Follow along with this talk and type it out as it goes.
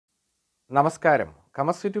നമസ്കാരം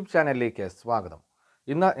കമസ് യൂട്യൂബ് ചാനലിലേക്ക് സ്വാഗതം.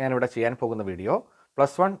 ഇന്ന് ഞാനിവിടെ ചെയ്യാൻ പോകുന്ന വീഡിയോ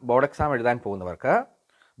 +1 ബോർഡ് എക്സാം എഴുതാൻ പോകുന്നവർക്ക്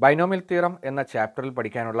ബൈനോമിയൽ തിയറം എന്ന ചാപ്റ്ററിൽ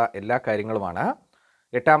പഠിക്കാനുള്ള എല്ലാ കാര്യങ്ങളുമാണ്.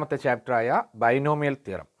 8ാമത്തെ ചാപ്റ്ററായ ബൈനോമിയൽ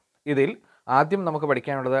തിയറം. ഇതിൽ ആദ്യം നമുക്ക്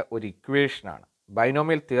പഠിക്കാനുള്ളത് ഒരു ഇക്വേഷനാണ്.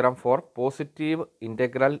 Binomial theorem four positive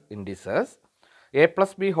integral indices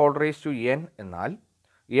a+b⁴n എന്നാൽ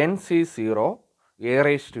nc0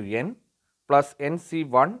 a⁻n plus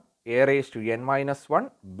nc1 a⁻n -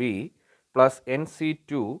 1b plus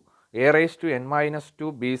nc2 a⁻n -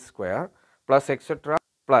 2b square plus etc.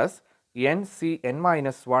 plus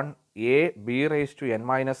ncn-1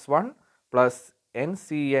 ab⁻n-1 plus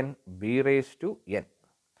ncn/n.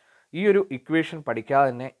 ഈ ഒരു ഇക്വേഷൻ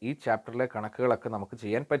പഠിക്കാതെ തന്നെ ഈ ചാപ്റ്ററിലെ കണക്കുകളൊക്കെ നമുക്ക്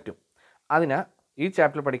ചെയ്യാൻ പറ്റും. അതിന് ഈ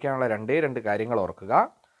ചാപ്റ്ററിൽ പഠിക്കാനുള്ള രണ്ട് കാര്യങ്ങൾ ഓർക്കുക.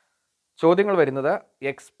 ചോദ്യങ്ങൾ വരുന്നത്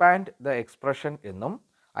എക്സ്പാൻഡ് ദ എക്സ്പ്രഷൻ എന്നും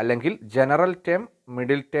അല്ലെങ്കിൽ ജനറൽ ടേം,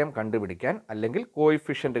 മിഡിൽ ടേം കണ്ടുപിടിക്കാൻ അല്ലെങ്കിൽ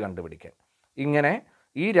കോയിഫിഷ്യൻ്റ് കണ്ടുപിടിക്കാൻ. ഇങ്ങനെ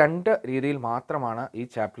ഈ രണ്ട് രീതിയിൽ മാത്രമാണ് ഈ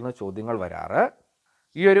ചാപ്റ്ററിൽ നിന്ന് ചോദ്യങ്ങൾ വരാറ്.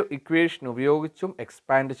 ഈ ഒരു ഇക്വേഷൻ ഉപയോഗിച്ചും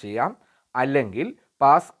എക്സ്പാൻഡ് ചെയ്യാം, അല്ലെങ്കിൽ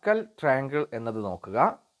പാസ്കൽ ട്രയാങ്കിൾ എന്നത് നോക്കുക.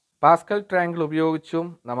 പാസ്കൽ ട്രയാങ്കിൾ ഉപയോഗിച്ചും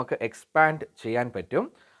നമുക്ക് എക്സ്പാൻഡ് ചെയ്യാൻ പറ്റും.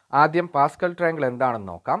 ആദ്യം പാസ്കൽ ട്രയാങ്കിൾ എന്താണെന്ന്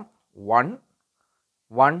നോക്കാം. 1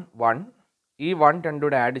 1 1 ഈ 1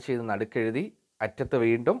 രണ്ടുകൂടെ ആഡ് ചെയ്ത് നടുക്കെഴുതി, അറ്റത്ത്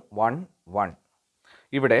വീണ്ടും 1 1.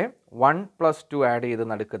 ഇവിടെ 1 + 2 ആഡ് ചെയ്ത്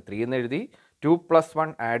നടുക്ക് 3 എന്ന് എഴുതി, 2 +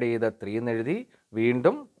 1 ആഡ് ചെയ്ത് 3 എന്ന് എഴുതി,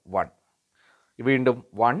 വീണ്ടും 1, വീണ്ടും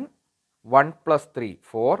 1 1 + 3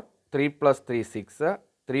 4, 3 + 3 6,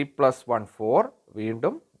 3 + 1 4,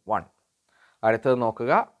 വീണ്ടും 1. അടുത്തത്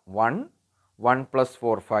നോക്കുക. 1 1 +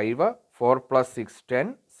 4 5, 4 + 6 10,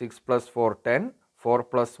 6 + 4 10, 4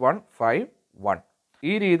 + 1 5 1.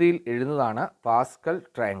 ഈ രീതിയിൽ എഴുതുന്നതാണ് പാസ്കൽ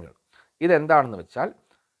ട്രയാങ്കിൾ. ഇതെന്താണെന്ന് വെച്ചാൽ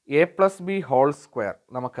a+b²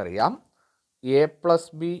 നമുക്കറിയാം.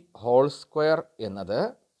 a+b² എന്നത്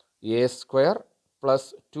a² +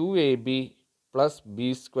 2ab + b²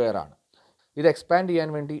 ആണ്. ഇത് എക്സ്പാൻഡ് ചെയ്യാൻ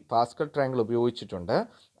വേണ്ടി പാസ്കൽ ട്രയാങ്കിൾ ഉപയോഗിച്ചിട്ടുണ്ട്.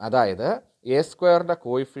 അതായത് a²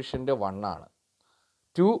 കോയിഫിഷ്യൻ്റ് 1 ആണ്.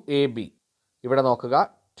 2ab ഇവിടെ നോക്കുക,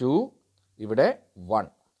 2 ഇവിടെ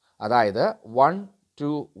 1, അതായത് 1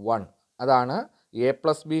 2 1 അതാണ്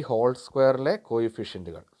a+b²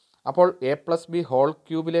 കോയിഫിഷ്യൻറ്റുകൾ. അപ്പോൾ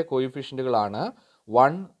a+b³ കോയിഫിഷ്യൻറ്റുകളാണ്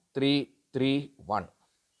 1 3 3 1.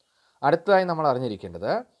 അടുത്തതായി നമ്മൾ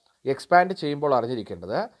അറിഞ്ഞിരിക്കേണ്ടത്, എക്സ്പാൻഡ് ചെയ്യുമ്പോൾ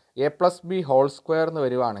അറിഞ്ഞിരിക്കേണ്ടത് a+b² എന്ന്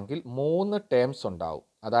വരുവാണെങ്കിൽ 3 ടേംസ് ഉണ്ടാവും.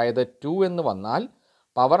 അതായത് 2 എന്ന് വന്നാൽ,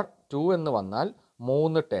 പവർ 2 എന്ന് വന്നാൽ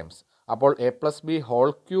 3 ടേംസ്. അപ്പോൾ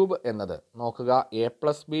a+b³ എന്നത് നോക്കുക,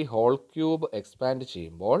 a+b³ എക്സ്പാൻഡ്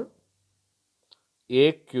ചെയ്യുമ്പോൾ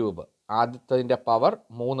a³ ആദ്യത്തതിൻ്റെ പവർ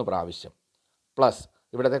 3 പ്രാവശ്യം പ്ലസ്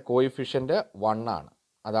ഇവിടുത്തെ കോയിഫിഷ്യൻ്റ് 1 ആണ്,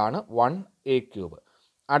 അതാണ് 1a³.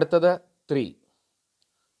 അടുത്തത് 3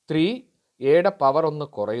 3 എയുടെ പവർ ഒന്ന്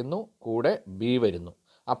കുറയുന്നു, കൂടെ b വരുന്നു,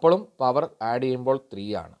 അപ്പോഴും പവർ ആഡ് ചെയ്യുമ്പോൾ 3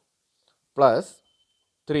 ആണ്, പ്ലസ്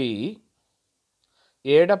 3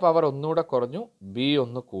 എയുടെ പവർ ഒന്നുകൂടെ കുറഞ്ഞു, b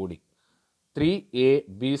ഒന്ന് കൂടി,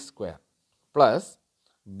 3ab² പ്ലസ്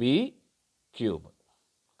b³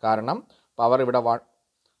 കാരണം പവർ ഇവിടെ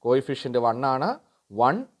കോയിഫിഷ്യൻ്റ് 1 ആണ്,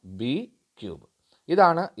 1b³.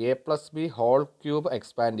 ഇതാണ് a+b²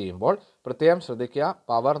 എക്സ്പാൻഡ് ചെയ്യുമ്പോൾ. പ്രത്യേകം ശ്രദ്ധിക്കുക,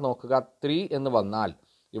 പവർ നോക്കുക, 3 എന്ന് വന്നാൽ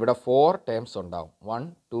ഇവിടെ 4 ടേംസ് ഉണ്ടാവും, 1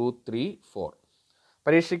 2 3 4.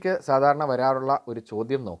 പരീക്ഷയ്ക്ക് സാധാരണ വരാറുള്ള ഒരു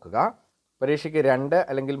ചോദ്യം നോക്കുക. പരീക്ഷയ്ക്ക് 2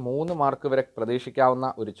 അല്ലെങ്കിൽ 3 മാർക്ക് വരെ പ്രതീക്ഷിക്കാവുന്ന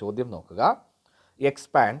ഒരു ചോദ്യം നോക്കുക.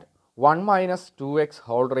 Expand 1 -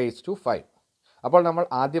 2x⁵5. അപ്പോൾ നമ്മൾ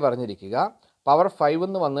ആദ്യം പറഞ്ഞിരിക്കുക, പവർ 5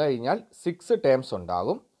 എന്ന് വന്നു കഴിഞ്ഞാൽ 6 ടേംസ്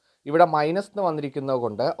ഉണ്ടാകും. ഇവിടെ മൈനസ് എന്ന് വന്നിരിക്കുന്നത്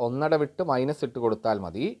കൊണ്ട് ഒന്നട വിട്ട് മൈനസ് ഇട്ട് കൊടുത്താൽ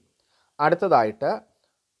മതി. അടുത്തതായിട്ട്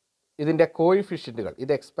ഇതിൻ്റെ കോയിഫിഷ്യൻറ്റുകൾ,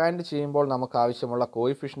 ഇത് എക്സ്പാൻഡ് ചെയ്യുമ്പോൾ നമുക്ക് ആവശ്യമുള്ള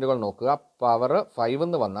കോയിഫിഷ്യൻറ്റുകൾ നോക്കുക. പവർ 5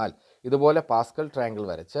 എന്ന് വന്നാൽ ഇതുപോലെ പാസ്കൽ ട്രയാങ്കിൾ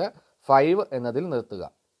വരച്ച് 5 എന്നതിൽ നിർത്തുക.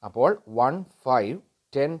 അപ്പോൾ 1 5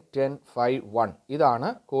 10 10 5 1 ഇതാണ്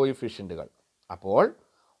കോയിഫിഷ്യൻറ്റുകൾ. അപ്പോൾ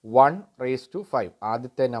 1⁵5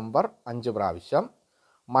 ആദ്യത്തെ നമ്പർ 5 പ്രാവശ്യം,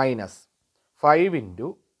 മൈനസ് 5 ഇൻറ്റു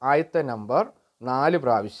ആദ്യത്തെ നമ്പർ 4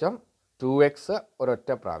 പ്രാവശ്യം, 2x ഒരൊറ്റ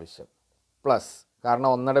പ്രാവശ്യം, പ്ലസ് കാരണം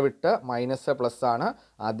ഒന്നട വിട്ട് മൈനസ് പ്ലസ് ആണ്,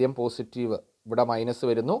 ആദ്യം പോസിറ്റീവ്, ഇവിടെ മൈനസ്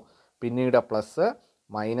വരുന്നു, പിന്നീട് plus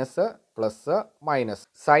minus plus minus.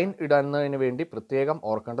 Sign ഇടുന്നതിന് വേണ്ടി പ്രത്യേകം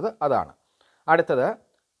ഓർക്കേണ്ടത് അതാണ്. അടുത്തത്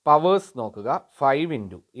പവേഴ്സ് നോക്കുക. 5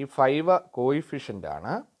 ഇൻറ്റു ഈ 5 കോയിഫിഷ്യൻ്റ്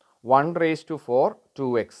ആണ്, 1⁴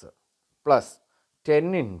 2x പ്ലസ്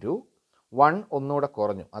 10 ഇൻറ്റു 1 ഒന്നുകൂടെ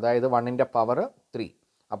കുറഞ്ഞു, അതായത് 1ൻ്റെ പവർ 3,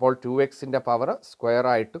 അപ്പോൾ 2xൻ്റെ പവർ സ്ക്വയർ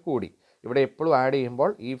ആയിട്ട് കൂടി. ഇവിടെ എപ്പോഴും ആഡ് ചെയ്യുമ്പോൾ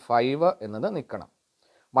ഈ 5 എന്നത് നിൽക്കണം,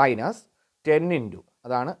 മൈനസ് 10 ഇൻറ്റു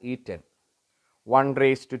അതാണ് ഈ 10,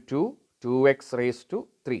 1⁵2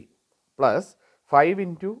 2x⁵3 പ്ലസ് 5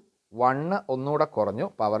 ഇൻറ്റു 1 ഒന്നുകൂടെ കുറഞ്ഞു,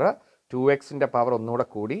 പവർ 2x പവർ ഒന്നുകൂടെ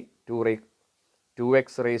കൂടി 2x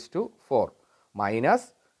raise to 4 minus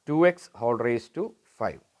 2x whole raise to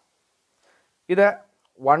 5. ഇത്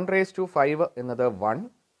 1 റേസ് ടു 5 എന്നത് 1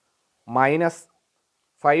 minus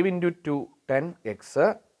 5 into 2 10x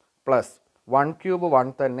plus 1 cube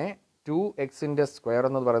 1 തന്നെ 2x സ്ക്വയർ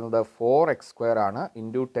എന്ന് പറയുന്നത് 4x സ്ക്വയർ ആണ്,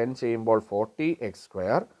 ഇൻറ്റു 10 ചെയ്യുമ്പോൾ 40x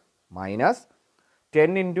square minus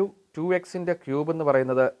 10 into 2x cube എന്ന്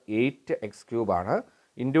പറയുന്നത് 8x ക്യൂബ് ആണ്,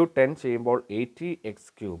 ഇൻറ്റു 10 ചെയ്യുമ്പോൾ 80x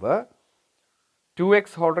cube. 2x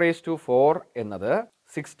whole raise to 4 എന്നത്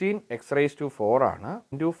 16x റേസ് ടു 4 ആണ്,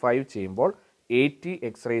 ഇൻറ്റു 5 ചെയ്യുമ്പോൾ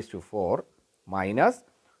 80x raise to 4 minus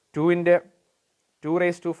 2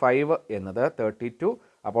 raise to 5 എന്നത് 32,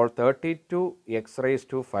 അപ്പോൾ 32x റേസ്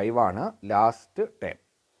ടു 5 ആണ് ലാസ്റ്റ് ടേം.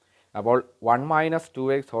 അപ്പോൾ 1 minus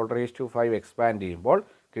 2x whole raise to 5 expand ചെയ്യുമ്പോൾ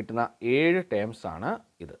കിട്ടുന്ന 7 ടേംസ് ആണ്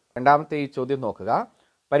ഇത്. രണ്ടാമത്തെ ഈ ചോദ്യം നോക്കുക.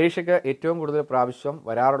 പരീക്ഷയ്ക്ക് ഏറ്റവും കൂടുതൽ പ്രാവശ്യം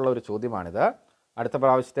വരാറുള്ള ഒരു ചോദ്യമാണിത്. അടുത്ത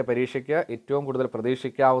പ്രാവശ്യത്തെ പരീക്ഷയ്ക്ക് ഏറ്റവും കൂടുതൽ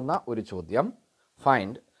പ്രതീക്ഷിക്കാവുന്ന ഒരു ചോദ്യം.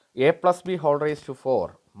 Find a plus B whole raise to 4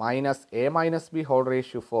 minus a minus B whole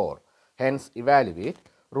raise to 4 hence evaluate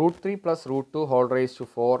 √3 plus √2 whole raise to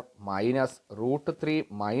 4 minus √3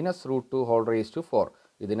 minus √2 whole raise to 4.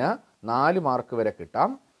 ഇതിന് 4 മാർക്ക് വരെ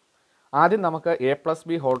കിട്ടാം. ആദ്യം നമുക്ക് a plus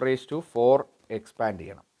B whole raise to 4 expand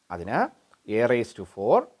ചെയ്യണം. അതിന് a raise to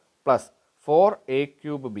 4 plus 4a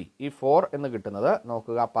cube B. ഈ 4 എന്ന് കിട്ടുന്നത്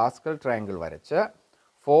നോക്കുക, പാസ്കൽ ട്രയാങ്കിൾ വരച്ച്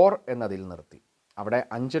 4 എന്നതിൽ നിർത്തി. അവിടെ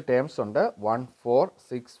 5 ടേംസ് ഉണ്ട്, 1 4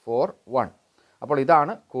 6 4 1. അപ്പോൾ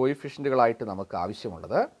ഇതാണ് കോയിഫിഷ്യൻറ്റുകളായിട്ട് നമുക്ക്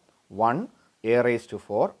ആവശ്യമുള്ളത്. 1 a raise to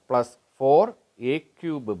 4 plus 4a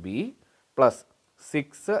cube B plus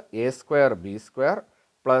 6a square B square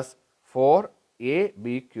plus 4ab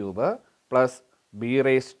cube plus b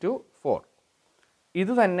raise to 4.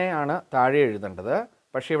 ഇത് തന്നെയാണ് താഴെ എഴുതേണ്ടത്.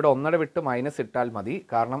 പക്ഷേ ഇവിടെ ഒന്നര വിട്ട് മൈനസ് ഇട്ടാൽ മതി,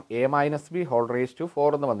 കാരണം a minus B whole raise to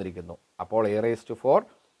 4 എന്ന് വന്നിരിക്കുന്നു. അപ്പോൾ a raise to 4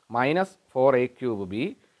 minus 4a cube B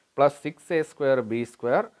plus 6a square B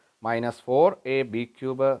square minus 4ab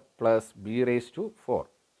cube plus b raise to 4.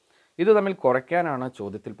 ഇത് തമ്മിൽ കുറയ്ക്കാനാണ്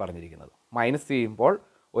ചോദ്യത്തിൽ പറഞ്ഞിരിക്കുന്നത്. മൈനസ് ചെയ്യുമ്പോൾ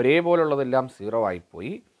ഒരേപോലുള്ളതെല്ലാം 0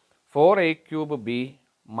 ആയിപ്പോയി. 4a cube B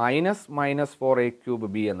minus minus 4a cube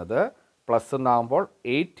B എന്നത് plus എന്നാകുമ്പോൾ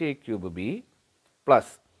 8a cube B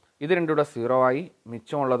plus ഇത് രണ്ടും കൂടെ 0 ആയി,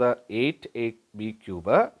 മിച്ചമുള്ളത് 8ab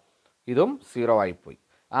ക്യൂബ്, ഇതും 0 ആയിപ്പോയി.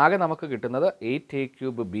 ആകെ നമുക്ക് കിട്ടുന്നത് 8a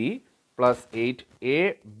cube B plus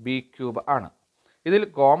 8ab cube ആണ്. ഇതിൽ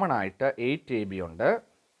കോമൺ ആയിട്ട് 8ab ഉണ്ട്.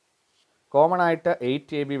 കോമൺ ആയിട്ട്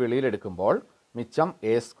 8ab വെളിയിലെടുക്കുമ്പോൾ മിച്ചം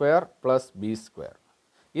a square plus B square.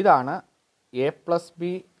 ഇതാണ് a plus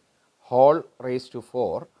B whole raise to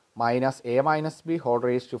 4 minus a minus B whole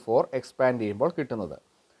raise to 4 expand ചെയ്യുമ്പോൾ കിട്ടുന്നത്.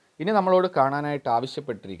 ഇനി നമ്മളോട് കാണാനായിട്ട്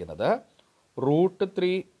ആവശ്യപ്പെട്ടിരിക്കുന്നത് √3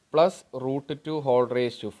 plus √2 whole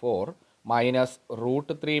raise to 4 minus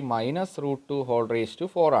 √3 minus √2 whole raise to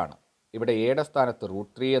 4 ആണ്. ഇവിടെ എയുടെ സ്ഥാനത്ത്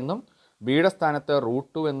 √3 എന്നും ബിയുടെ സ്ഥാനത്ത്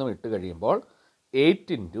 √2 എന്നും ഇട്ട് കഴിയുമ്പോൾ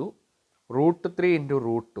 8 into √3 into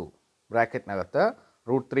 √2 ബ്രാക്കറ്റിനകത്ത്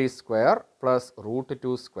 √3 square plus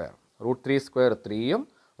 √2 square. √3 square 3ഉം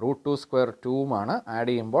 √2 square 2ഉമാണ്. Add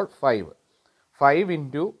ചെയ്യുമ്പോൾ 5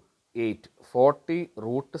 ഇൻറ്റു 8 40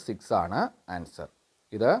 √6 ആണ് ആൻസർ.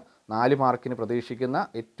 ഇത് 4 മാർക്കിന് പ്രതീക്ഷിക്കുന്ന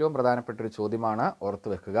ഏറ്റവും പ്രധാനപ്പെട്ട ഒരു ചോദ്യമാണ്, ഓർത്ത്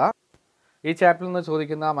വെക്കുക. ഈ ചാപ്റ്ററിൽ നിന്ന്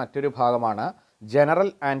ചോദിക്കുന്ന മറ്റൊരു ഭാഗമാണ് ജനറൽ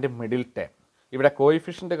ആൻഡ് മിഡിൽ ടേം. ഇവിടെ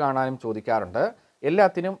കോയിഫിഷ്യൻ്റ് കാണാനും ചോദിക്കാറുണ്ട്.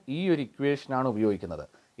 എല്ലാത്തിനും ഈ ഒരു ഇക്വേഷനാണ് ഉപയോഗിക്കുന്നത്.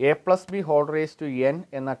 a plus B whole raise to n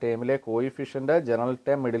എന്ന ടേമിലെ coefficient general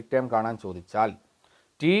term middle term കാണാൻ ചോദിച്ചാൽ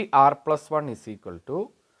TR plus 1 is equal to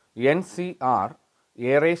NCR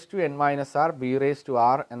a raise to n minus R B raise to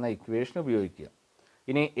R എന്ന ഇക്വേഷൻ ഉപയോഗിക്കുക.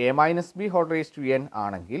 ഇനി a minus B whole raise to n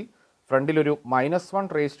ആണെങ്കിൽ ഫ്രണ്ടിലൊരു -1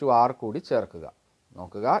 raise to R കൂടി ചേർക്കുക.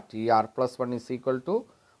 നോക്കുക, TR plus 1 is equal to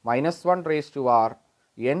 -1 raise to R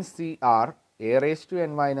NCR a raise to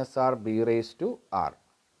n minus R B raise to R.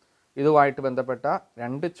 ഇതുമായിട്ട് ബന്ധപ്പെട്ട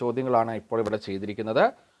 2 ചോദ്യങ്ങളാണ് ഇപ്പോൾ ഇവിടെ ചെയ്തിരിക്കുന്നത്.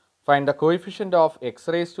 Find the coefficient of x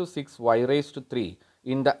raise to 6 y raise to 3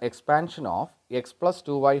 in the expansion of x plus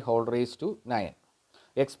 2y whole raise to 9.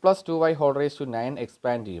 x plus 2y whole raise to 9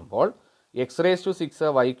 expand ചെയ്യുമ്പോൾ x raise to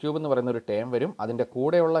 6 y cube എന്ന് പറയുന്ന ഒരു term വരും. അതിൻ്റെ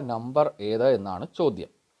കൂടെയുള്ള number ഏത് എന്നാണ്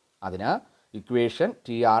ചോദ്യം. അതിന് ഇക്വേഷൻ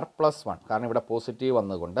TR പ്ലസ് 1, കാരണം ഇവിടെ പോസിറ്റീവ്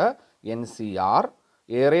വന്നുകൊണ്ട് NCR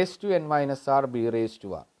a raise to n minus R B raise to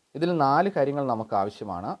R. ഇതിൽ 4 കാര്യങ്ങൾ നമുക്ക്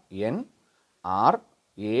ആവശ്യമാണ്. n, r,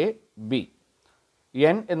 a, b.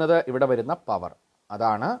 n എന്നത് ഇവിടെ വരുന്ന പവർ,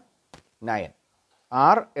 അതാണ് 9.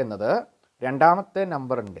 r എന്നത് രണ്ടാമത്തെ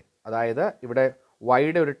നമ്പറിൻ്റെ, അതായത് ഇവിടെ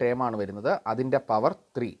വൈയുടെ ഒരു ടേമാണ് വരുന്നത്, അതിൻ്റെ പവർ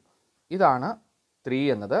 3. ഇതാണ് 3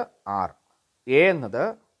 എന്നത് r. a എന്നത്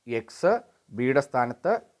x, ബിയുടെ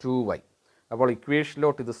സ്ഥാനത്ത് 2y. അപ്പോൾ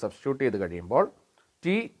ഇക്വേഷനിലോട്ട് ഇത് സബ്സ്റ്റിറ്റ്യൂട്ട് ചെയ്ത് കഴിയുമ്പോൾ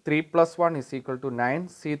T 3+1 is equal to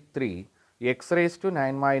 9c3 X raise to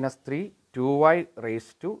 9 - 3 2y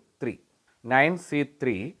raise to 3 9c3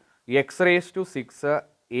 X raise to 6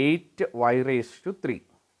 8y raise to 3.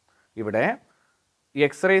 ഇവിടെ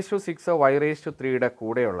X raise to 6 Y raise to 3യുടെ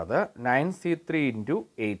കൂടെയുള്ളത് 9c3 ഇൻറ്റു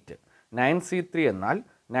 8. 9c3 എന്നാൽ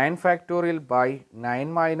 9 ഫാക്ടോറിയൽ ബൈ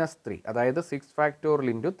 9 - 3, അതായത് 6 factorial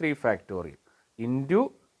into 3 factorial into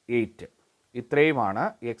 8. ഇത്രയുമാണ്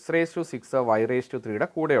X raise to 6 Y raise to 3യുടെ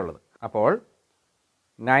കൂടെയുള്ളത്. അപ്പോൾ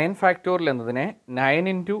 9 factorial എന്നതിനെ 9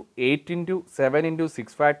 into 8 into 7 into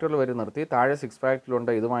 6 factorial വരെ നിർത്തി, താഴെ 6 ഫാക്ടോറിയൽ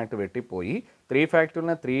ഉണ്ട്, ഇതുമായിട്ട് വെട്ടിപ്പോയി. 3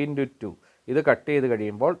 ഫാക്ടോറിയലിനെ 3 ഇൻറ്റു 2, ഇത് കട്ട് ചെയ്ത്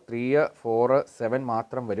കഴിയുമ്പോൾ 3 4 7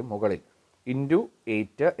 മാത്രം വരും മുകളിൽ, into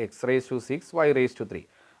 8 X raise to 6 Y raise to 3.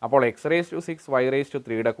 അപ്പോൾ X raise to 6 Y raise to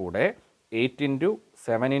 3യുടെ കൂടെ 8 ഇൻറ്റു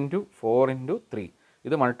 7 ഇൻറ്റു 4 ഇൻറ്റു 3,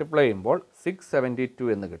 ഇത് മൾട്ടിപ്ലൈ ചെയ്യുമ്പോൾ 672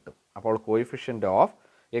 എന്ന് കിട്ടും. അപ്പോൾ coefficient of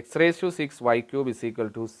X raise to 6 Y cube is equal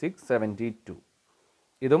to 672.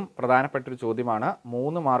 ഇതും പ്രധാനപ്പെട്ടൊരു ചോദ്യമാണ്,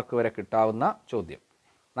 3 മാർക്ക് വരെ കിട്ടാവുന്ന ചോദ്യം.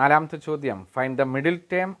 നാലാമത്തെ ചോദ്യം, find the middle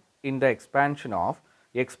term in the expansion of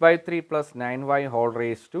x/3 + 9y whole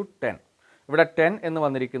raise to 10. ഇവിടെ 10 എന്ന്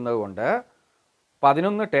വന്നിരിക്കുന്നത് കൊണ്ട്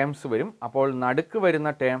 11 ടേംസ് വരും. അപ്പോൾ നടുക്ക് വരുന്ന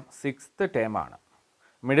ടേം 6th ടേം ആണ്.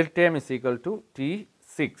 Middle term is equal to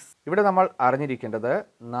T6. ഇവിടെ നമ്മൾ അറിഞ്ഞിരിക്കേണ്ടത്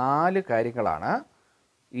 4 കാര്യങ്ങളാണ്.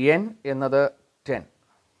 n എന്നത് 10,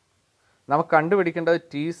 നമുക്ക് കണ്ടുപിടിക്കേണ്ടത്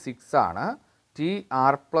T6 ആണ്.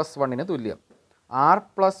 TR+1 തുല്യം.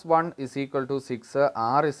 R+1 is equal to 6,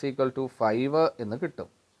 R is equal to 5 എന്ന് കിട്ടും.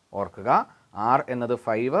 ഓർക്കുക, R എന്നത്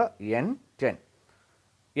 5, n 10.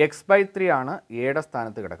 x/3 ആണ് എയുടെ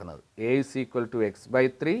സ്ഥാനത്ത് കിടക്കുന്നത്. A is equal to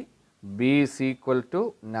x/3, B is equal to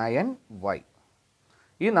 9y.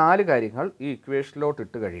 ഈ 4 കാര്യങ്ങൾ ഈ ഇക്വേഷനിലോട്ട്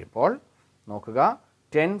ഇട്ട് കഴിയുമ്പോൾ നോക്കുക,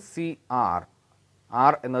 10CR,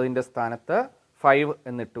 R എന്നതിൻ്റെ സ്ഥാനത്ത് 5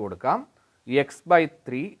 എന്നിട്ട് കൊടുക്കാം.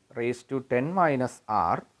 x/3 raise to 10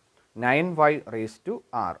 - R 9y raise to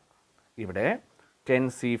R. ഇവിടെ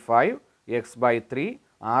 10C5 x/3,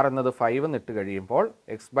 R എന്നത് 5 എന്നിട്ട് കഴിയുമ്പോൾ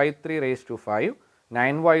x/3 raise to 5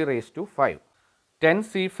 9y raise to 5.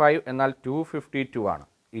 10C5 എന്നാൽ 252 ആണ്,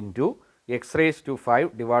 into X raise to 5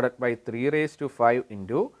 divided by 3 raise to 5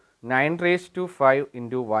 into 9 raise to 5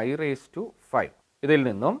 into y raise to 5. ഇതിൽ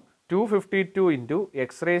നിന്നും 252 into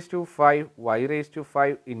X raise to 5 y raise to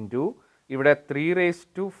 5 into ഇവിടെ 3 raise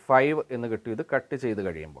to 5 എന്ന് കിട്ടും. ഇത് cut ചെയ്ത്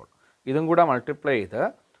കഴിയുമ്പോൾ ഇതും കൂടെ മൾട്ടിപ്ലൈ ചെയ്ത്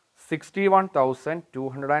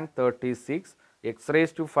 61,236 X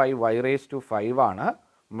raise to 5 Y raise to 5 ആണ്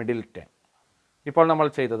മിഡിൽ ടേം. ഇപ്പോൾ നമ്മൾ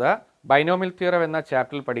ചെയ്തത് ബൈനോമിയൽ തിയറം എന്ന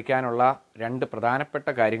ചാപ്റ്ററിൽ പഠിക്കാനുള്ള 2 പ്രധാനപ്പെട്ട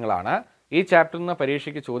കാര്യങ്ങളാണ്. ഈ ചാപ്റ്ററിൽ നിന്ന്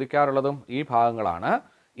പരീക്ഷയ്ക്ക് ചോദിക്കാറുള്ളതും ഈ ഭാഗങ്ങളാണ്.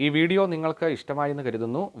 ഈ വീഡിയോ നിങ്ങൾക്ക് ഇഷ്ടമായി എന്ന്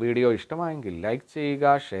കരുതുന്നു. വീഡിയോ ഇഷ്ടമായെങ്കിൽ ലൈക്ക് ചെയ്യുക,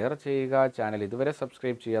 ഷെയർ ചെയ്യുക. ചാനൽ ഇതുവരെ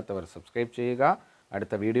സബ്സ്ക്രൈബ് ചെയ്യാത്തവർ സബ്സ്ക്രൈബ് ചെയ്യുക.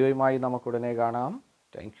 അടുത്ത വീഡിയോയുമായി നമുക്കുടനെ കാണാം.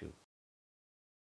 Thank you.